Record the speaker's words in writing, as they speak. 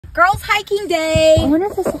Girls hiking day. I wonder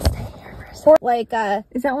if this will stay here for a second. Like,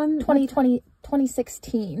 Is that one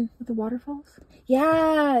 2016. with the waterfalls?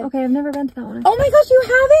 Yeah. Okay, I've never been to that one. Oh my gosh, you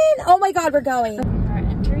haven't? Oh my God, we're going. Our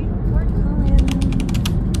entry, Fort Collins.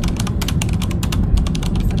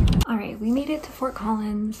 All right, we made it to Fort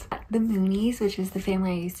Collins at the Moonies, which is the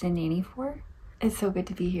family I used to nanny for. It's so good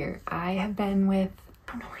to be here. I have been with,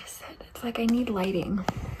 I don't know where to sit. It's like I need lighting.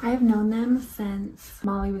 I have known them since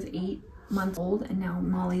Molly was 8 months old and now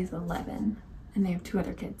Molly's 11 and they have 2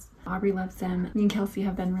 other kids. Aubrey loves them. Me and Kelsey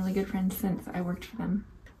have been really good friends since I worked for them.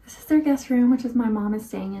 This is their guest room, which is my mom is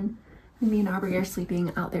staying in, and me and Aubrey are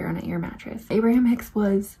sleeping out there on an air mattress. Abraham Hicks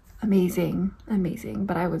was amazing,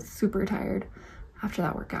 but I was super tired after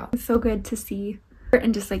that workout. It's so good to see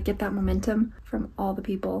and just like get that momentum from all the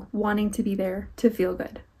people wanting to be there to feel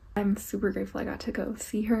good. I'm super grateful I got to go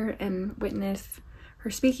see her and witness her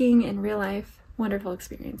speaking in real life. Wonderful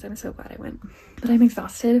experience. I'm so glad I went. But I'm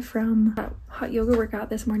exhausted from that hot yoga workout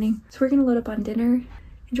this morning. So we're gonna load up on dinner,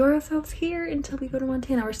 enjoy ourselves here until we go to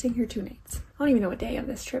Montana. We're staying here 2 nights. I don't even know what day of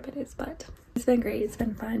this trip it is, but it's been great. It's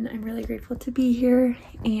been fun. I'm really grateful to be here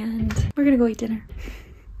and we're gonna go eat dinner.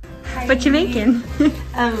 Hi. What you making?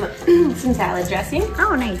 Some salad dressing.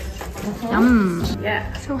 Oh, nice. Yum.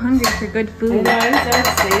 Yeah. So hungry for good I food. know, I'm so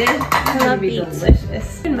excited. I love beets.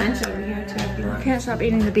 Delicious. You can munch over here too if you want. Can't stop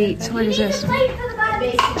eating the beets. What is this?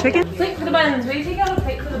 Chicken? Plate for the buns. Will you take out a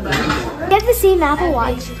plate for the buns? We have the same Apple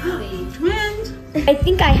Watch. Twins. I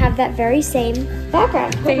think I have that very same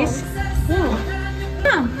background. Face. Yeah,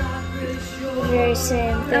 Oh, very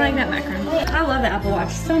same I thing. like that background. I love the Apple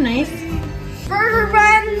Watch. So nice. Burger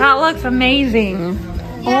bun. That looks amazing.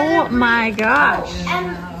 Oh my gosh.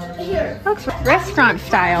 And here. Looks restaurant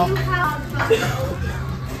style.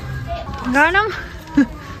 Got them?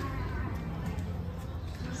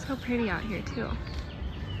 So pretty out here too.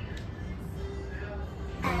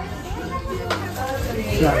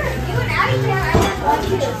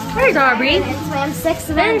 Where's Aubrey? Swam 6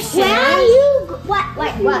 of them. Yeah, you. What?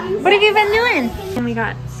 What have you been doing? And we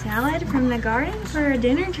got salad from the garden for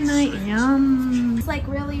dinner tonight. Yum. It's like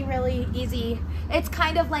really, really easy. It's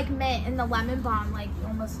kind of like mint, and the lemon balm like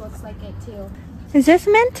almost looks like it too. Is this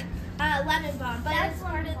mint? Lemon balm, but it's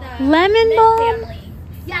part of the Lemon mint balm? family.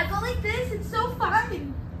 Yeah, go like this. It's so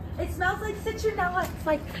fun. It smells like citronella. It's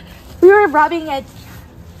like We were rubbing it.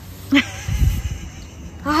 you can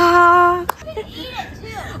eat it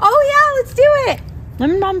too. Oh yeah, let's do it.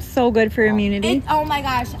 Lemon balm's so good for immunity. Oh my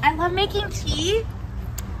gosh, I love making tea.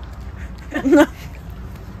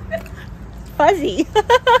 Fuzzy.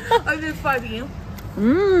 Oh, it's funny.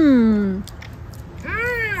 Mmm.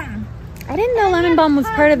 I didn't know lemon balm was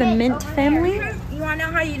part of the mint family. You want to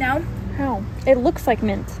know how you know? How? It looks like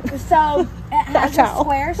mint. So it has That's a how.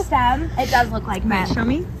 square stem. It does look like mint. Show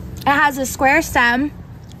me. It has a square stem,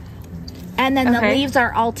 and then the Okay. leaves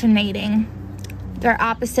are alternating. They're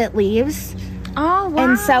opposite leaves. Oh, wow.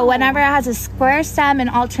 And so whenever it has a square stem and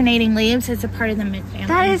alternating leaves, it's a part of the mint family.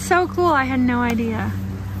 That is so cool. I had no idea.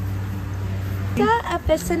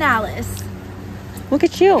 officinalis. Look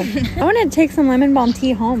at you. I want to take some lemon balm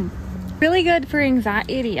tea home. Really good for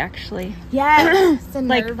anxiety, actually. Yes, the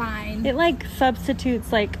Like, nervine. It like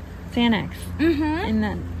substitutes like Xanax Mm-hmm. in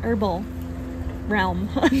the herbal realm,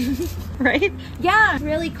 right? Yeah,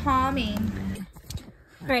 really calming.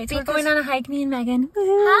 All right, so we're going on a hike, me and Megan.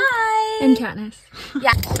 Hi. And Katniss.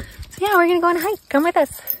 Yeah. So yeah, we're gonna go on a hike. Come with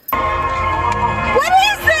us. What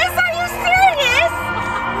is this? Are you serious?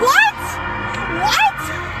 What? What?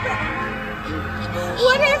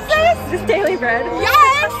 What is this? This daily bread.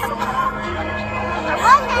 Yes!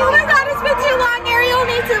 Oh my god, it's been too long. Ariel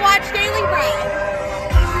needs to watch Daily Bread.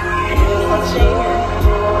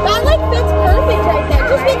 That like fits perfect right there.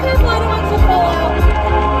 Just be careful, I don't want to fall out.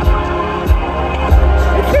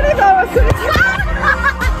 It's gonna go as soon as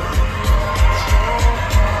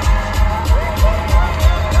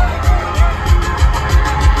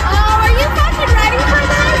Oh, are you fucking ready for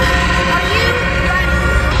this? Are you ready?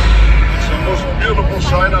 It's the most beautiful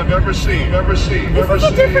sight I've ever seen. Ever seen. Ever It's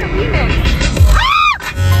a different seen. remix.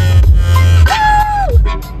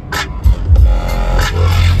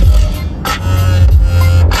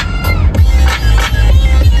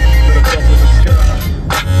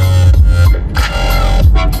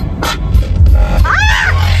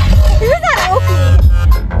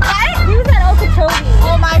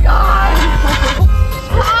 Oh my god!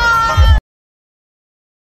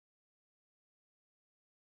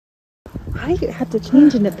 I had to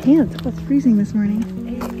change into pants. It was freezing this morning.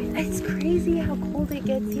 It's crazy how cold it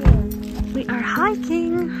gets here. We are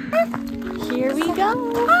hiking. Here we go.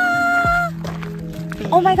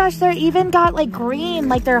 Oh my gosh, they're even got like green,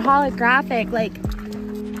 like they're holographic. Like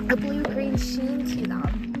a blue-green sheen to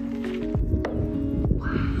them.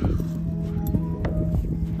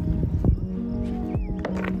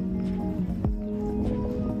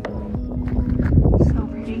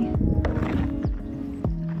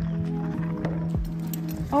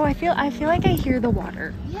 Oh, I feel like I hear the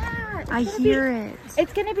water. Yeah, I hear it.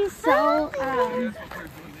 it's gonna be so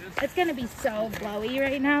it's gonna be so blowy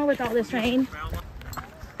right now with all this rain.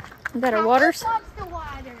 Is that our waters? What's the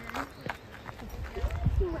water?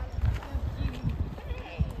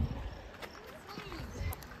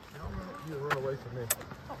 You run away from me.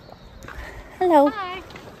 Hello. Hi.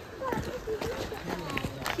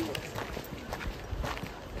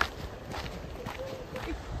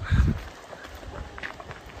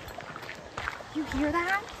 You hear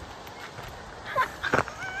that?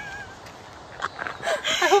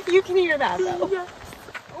 I hope you can hear that though. Yes.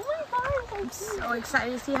 Oh my gosh, I'm so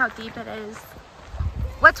excited to see how deep it is.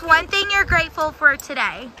 What's one thing you're grateful for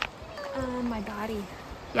today? My body. My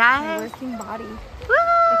Yes. working body.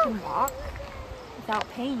 I Woo! can walk without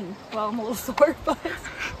pain. Well, I'm a little sore, but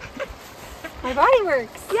my body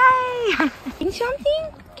works. Yay! Found something?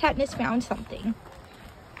 Katniss found something.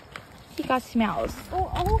 He got smells.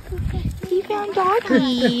 Oh, He found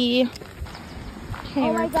doggy. Okay, oh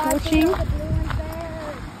we're my gosh, approaching. the blue one's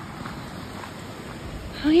there.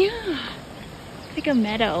 Oh yeah. It's like a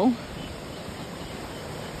meadow.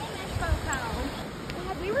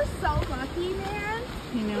 God, we were so lucky, man.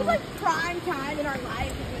 You It know. was like prime time in our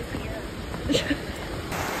life when it was here.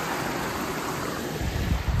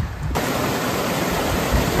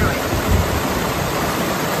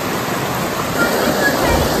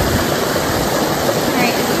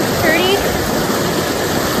 Alright, this is pretty.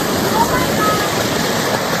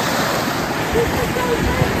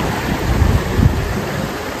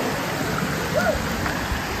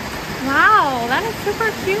 Wow, that is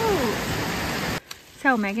super cute.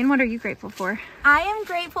 So Megan, what are you grateful for? I am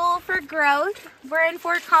grateful for growth. We're in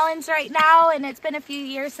Fort Collins right now, and it's been a few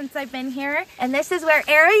years since I've been here. And this is where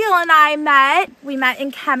Ariel and I met. We met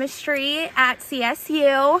in chemistry at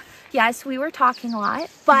CSU. Yes, we were talking a lot,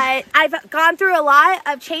 but I've gone through a lot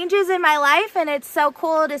of changes in my life, and it's so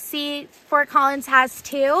cool to see Fort Collins has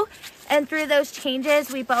too. And through those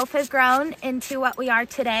changes, we both have grown into what we are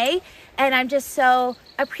today. And I'm just so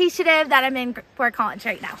appreciative that I'm in Fort Collins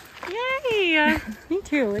right now. Yay! Me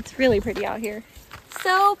too. It's really pretty out here.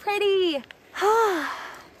 So pretty.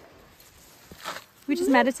 We just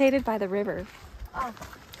meditated by the river. Oh,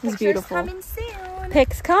 It was pictures beautiful. coming soon.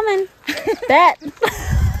 Pics coming. Bet.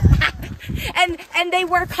 And they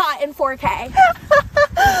were caught in 4K.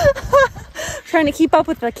 Trying to keep up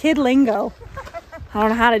with the kid lingo. I don't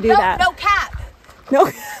know how to do that. No cap. No.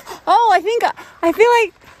 Oh, I feel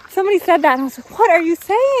like somebody said that and I was like, what are you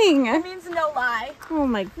saying? It means no lie. Oh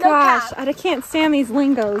my gosh. cap. I can't stand these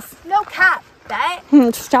lingos. No cap. Bet.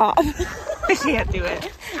 Stop. I can't do it.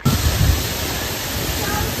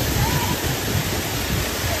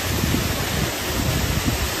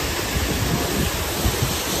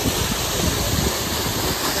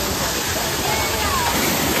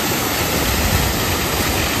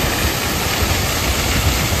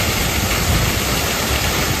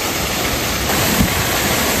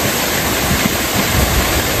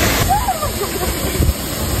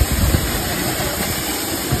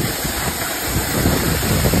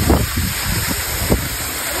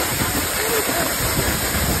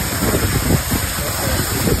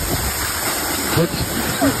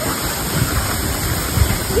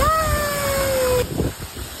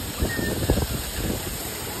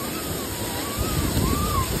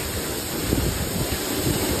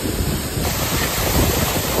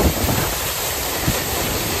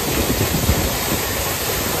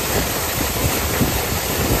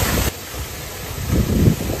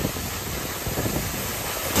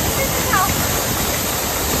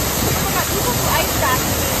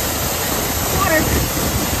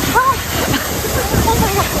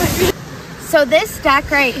 So this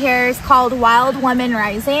deck right here is called Wild Woman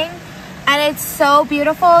Rising, and it's so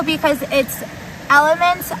beautiful because it's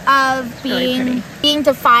elements of being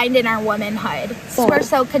defined in our womanhood. So we're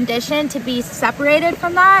so conditioned to be separated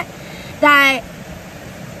from that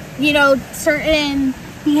you know, certain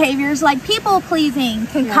behaviors like people pleasing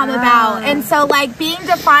can come about, and so like being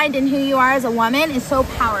defined in who you are as a woman is so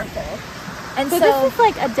powerful. And So this is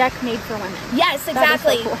like a deck made for women. yes, That is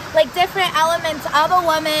exactly. so cool. Like different elements of a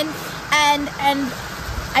woman, and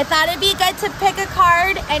I thought it'd be good to pick a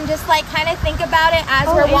card and just like kind of think about it as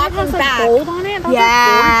we're and walking it has back. like gold on it. Those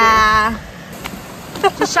Yeah.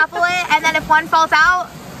 Just shuffle it, and then if one falls out,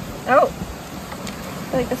 are gorgeous. Oh.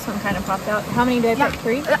 I feel like this one kind of popped out. How many did I pick?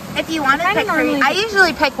 3? if you want to kinda pick 3. normally I pick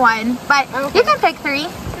usually pick 1, but Okay. you can pick 3.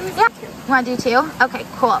 Yeah. Want to do 2? Okay,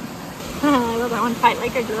 cool. I love that one. Fight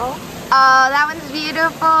like a girl. Oh, that one's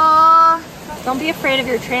beautiful. Don't be afraid of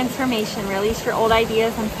your transformation. Release your old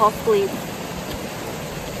ideas and false beliefs.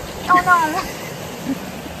 Oh no.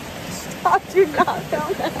 Stop, do not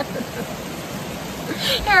film that.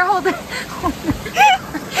 Here, hold it.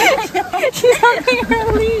 She's having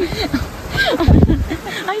her leave.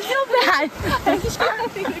 I feel bad. I'm just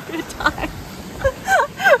having a good time.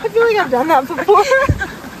 I feel like I've done that before.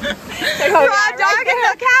 Like, oh, Raw dog in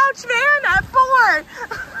the couch, man, at 4.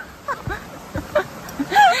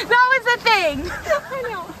 That was the thing. I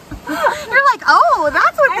know. You're like, oh,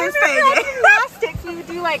 that's what this thing in is. gymnastics, we would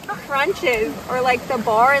do like crunches or like the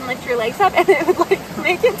bar and lift your legs up, and it would like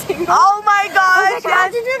make it tingle. Oh my gosh,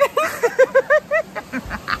 How'd yes. you do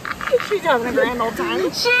this? She's having a grand old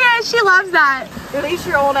time. She is, she loves that. Release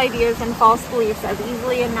your old ideas and false beliefs as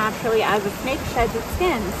easily and naturally as a snake sheds its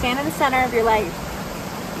skin. Stand in the center of your life.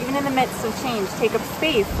 Even in the midst of change, take up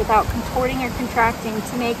space without contorting or contracting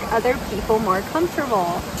to make other people more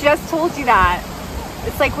comfortable. Just told you that.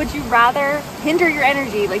 It's like, would you rather hinder your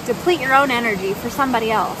energy, like deplete your own energy for somebody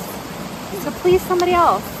else? To please somebody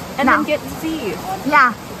else and No. then get disease.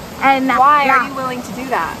 Yeah. And Why yeah. are you willing to do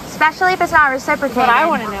that? Especially if it's not reciprocated. That's what I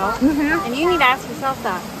want to know. And you need to ask yourself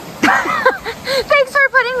that. Thanks for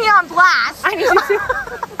putting me on blast. I need you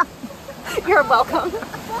to. You're welcome.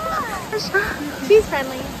 She's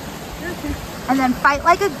friendly. And then fight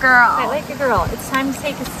like a girl. Fight like a girl. It's time to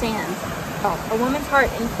take a stand. Oh, a woman's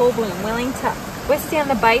heart in full bloom, willing to withstand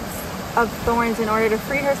the bites of thorns in order to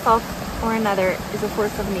free herself or another, is a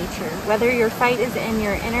force of nature. Whether your fight is in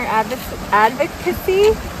your inner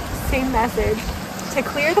advocacy, same message. To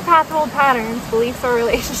clear the path of old patterns, beliefs, or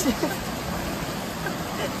relationships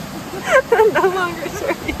that no longer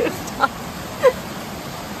serve you to stop.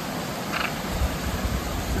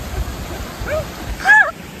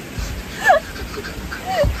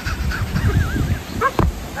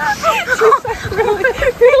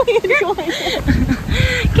 really enjoying it.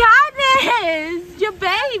 Katniss, your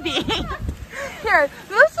baby. Here,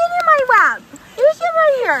 you sit in my lap. You sit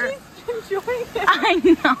right here. She's enjoying it. I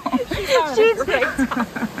know. She's having a great time.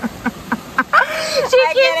 She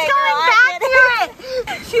keeps going back to it.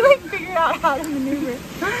 She like figured out how to maneuver.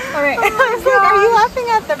 All right. Are you laughing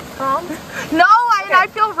at the prompt? No, I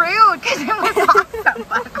feel rude because it was awesome.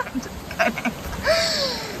 But I'm just kidding.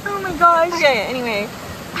 Oh my gosh. Okay, anyway,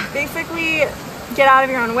 basically get out of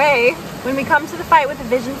your own way. When we come to the fight with a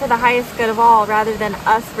vision for the highest good of all, rather than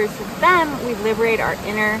us versus them, we liberate our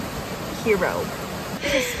inner hero.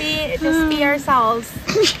 Just be ourselves.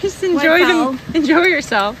 Just enjoy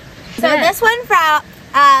yourself. So this one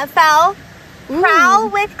fell. Prowl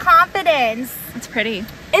with confidence. It's pretty.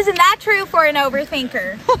 Isn't that true for an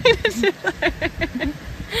overthinker?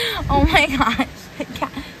 Oh my gosh.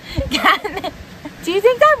 Do you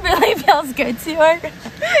think that really feels good to her?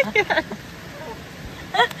 Yeah.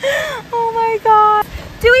 Oh my god.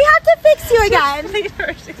 Do we have to fix you again?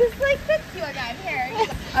 Just like fix you again. Here.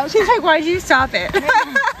 Okay. She's like, why'd you stop it?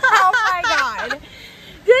 Oh my god.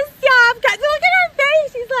 Just stop. Guys, look at her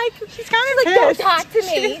face. She's kind of like, don't talk to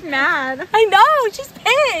me. She's mad. I know. She's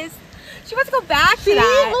pissed. She wants to go back to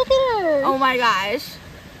that. Look at her. Oh my gosh.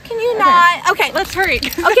 Can you not? Okay, Let's hurry.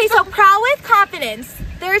 Okay, so prowl with confidence.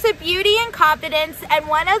 There's a beauty in confidence, and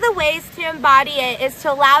one of the ways to embody it is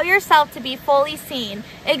to allow yourself to be fully seen,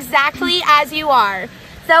 exactly as you are.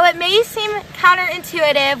 Though it may seem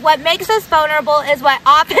counterintuitive, what makes us vulnerable is what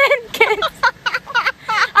often gets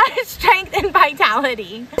our strength and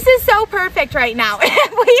vitality. This is so perfect right now.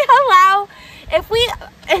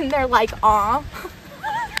 And they're like, aw.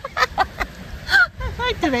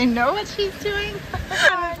 Like, do they know what she's doing?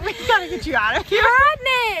 We gotta get you out of here.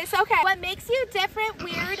 Goodness. Okay. What makes you different,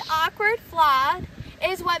 weird, awkward, flawed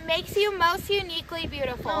is what makes you most uniquely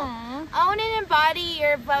beautiful. Aww. Own and embody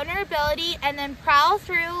your vulnerability and then prowl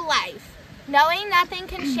through life, knowing nothing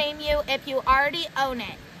can shame you if you already own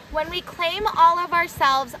it. When we claim all of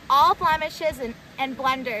ourselves, all blemishes and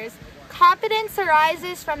blunders, confidence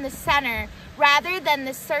arises from the center rather than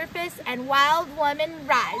the surface, and wild woman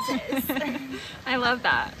rises. I love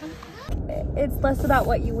that. It's less about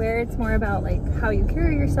what you wear, it's more about like how you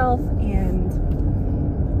carry yourself, and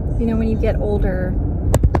you know, when you get older.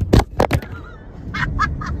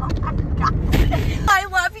 I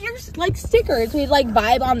love your like stickers. We like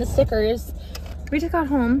vibe on the stickers. We just got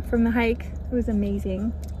home from the hike. It was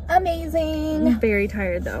amazing. Amazing. I'm very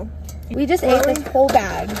tired though. We just ate this whole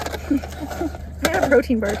bag. I had a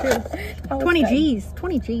protein bar too. Oh, 20 good. G's.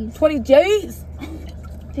 20 G's. 20 J's.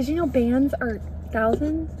 Did you know bands are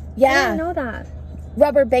thousands? I Yeah. didn't know that.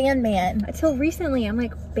 Rubber band man. Until recently, I'm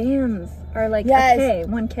like, bands. are like Yes. a K.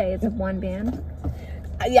 1K is a one band.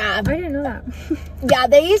 Yeah. I didn't know that. Yeah,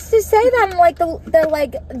 they used to say that in like the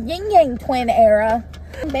like yin yang twin era.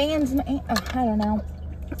 Bands, I don't know.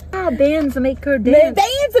 Ah, bands that make her dance.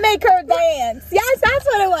 Bands that make her dance. Yes, that's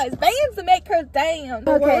what it was. Bands that make her dance.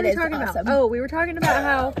 What were it we is talking awesome. about? Oh, we were talking about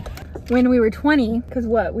how when we were 20, because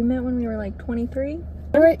what? We met when we were like 23?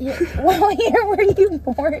 What year were you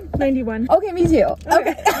born? 91. Okay, me too.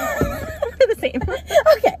 Okay. We're the same.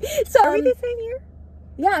 Okay, so Are we the same year?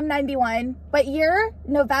 yeah, I'm 91, but you're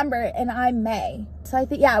November and I'm May. So I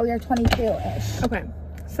think, yeah, we were 22-ish. Okay.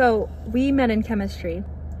 So we met in chemistry.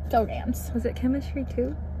 Go Rams. Was it chemistry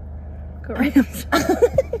too? Go Rams.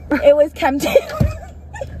 It was Chem 2.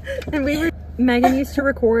 And Megan used to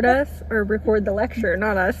record us, or record the lecture,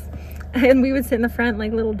 not us. And we would sit in the front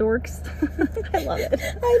like little dorks. I love it.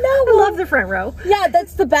 I know. I love the front row. Yeah,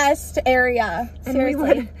 that's the best area. And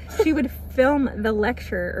Seriously. she would film the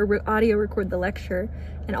lecture, or audio record the lecture,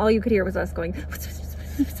 and all you could hear was us going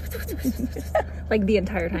like the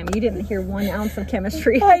entire time. You didn't hear 1 ounce of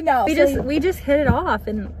chemistry. I know. We just hit it off,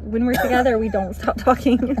 and when we're together we don't stop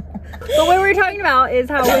talking. But what we were talking about is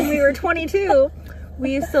how when we were 22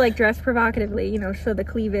 we used to like dress provocatively, you know, show the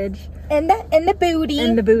cleavage and the booty.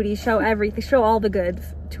 and the booty, show everything, show all the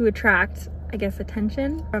goods to attract, I guess,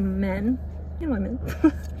 attention from men and women.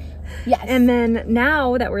 Yes. And then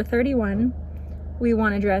now that we're 31, we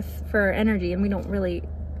want to dress for our energy, and we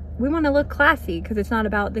want to look classy, because it's not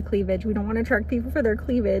about the cleavage. We don't want to attract people for their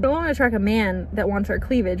cleavage. We don't want to attract a man that wants our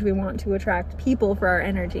cleavage. We want to attract people for our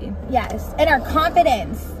energy. Yes, and our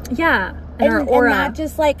confidence. Yeah, and our aura. And that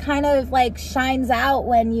just like kind of like shines out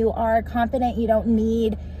when you are confident. You don't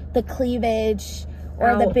need the cleavage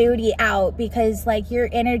or the booty out, because like your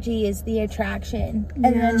energy is the attraction.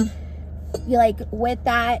 And then you like with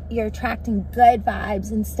that you're attracting good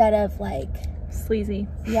vibes instead of like sleazy.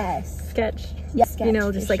 Yes. Sketch. Yes. You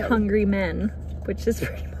know, just like hungry men, which is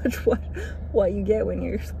pretty much what you get when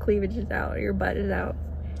your cleavage is out or your butt is out.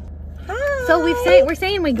 Hi. So we're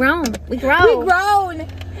saying we grown. We grow. We grown.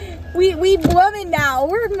 We women now.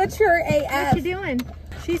 We're mature AF. What's she doing?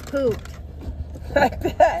 She's pooped. I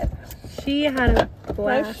bet. She had a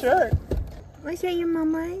blast. Nice shirt. Want to show your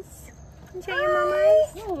mamas? Want to show your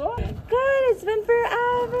mamas? Good. It's been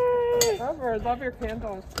forever. I love your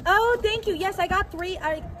candles. Oh, thank you. Yes, I got 3.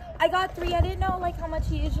 I got 3. I didn't know like how much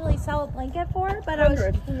you usually sell a blanket for, but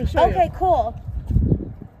 100. Let me show you. Okay, cool.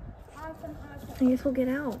 Awesome. I guess we'll get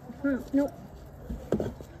out. Huh. Nope.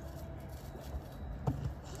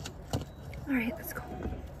 All right, let's go.